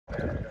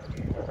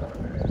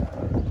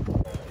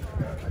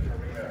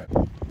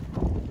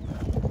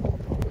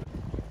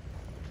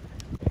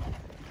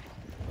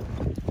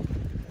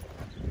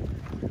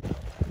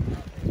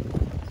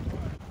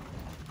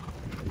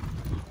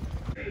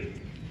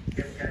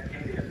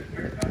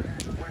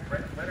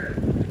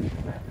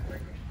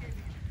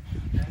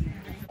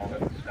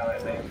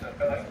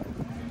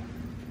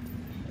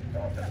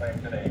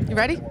You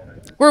ready?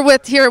 We're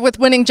here with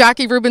winning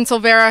jockey Ruben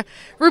Silvera.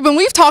 Ruben,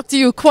 we've talked to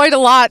you quite a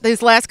lot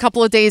these last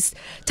couple of days.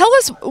 Tell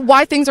us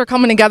why things are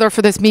coming together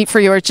for this meet for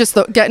you. It's just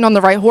getting on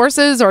the right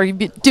horses, or are you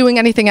doing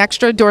anything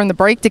extra during the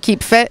break to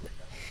keep fit?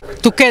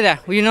 Together,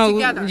 you know,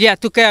 yeah,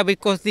 together,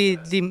 because the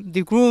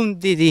groom,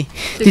 the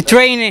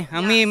trainer,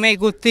 and me make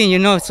good thing, you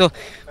know, so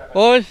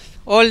all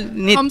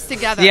need, comes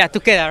together. Yeah,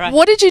 together, right?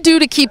 What did you do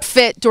to keep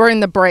fit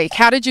during the break?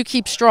 How did you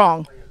keep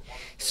strong?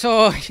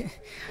 So,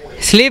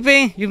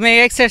 sleeping, you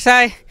make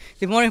exercise.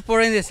 The more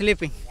important is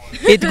sleeping.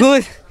 It's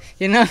good,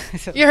 you know.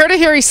 You heard it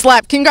here, he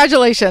slept.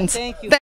 Congratulations. Thank you.